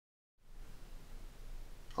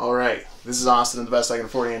Alright, this is Austin of the Best I Can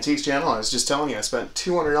Afford Antiques channel. I was just telling you I spent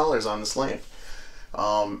 $200 on this lamp.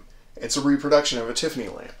 It's a reproduction of a Tiffany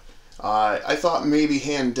lamp. I thought maybe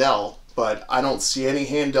Handel, but I don't see any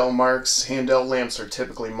Handel marks. Handel lamps are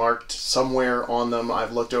typically marked somewhere on them.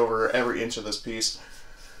 I've looked over every inch of this piece.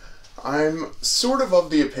 I'm sort of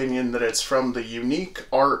the opinion that it's from the Unique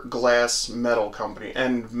Art Glass Metal Company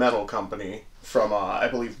from, I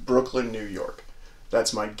believe, Brooklyn, New York.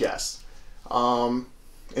 That's my guess.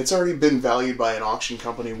 It's already been valued by an auction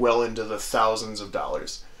company well into the thousands of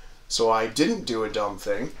dollars. So I didn't do a dumb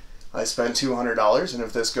thing. I spent $200, and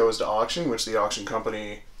if this goes to auction, which the auction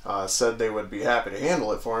company said they would be happy to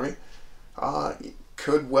handle it for me,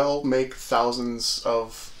 could well make thousands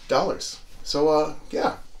of dollars. So,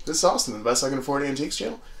 yeah, this is Austin, the Best I Can Afford Antiques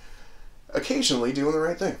channel. Occasionally doing the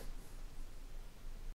right thing.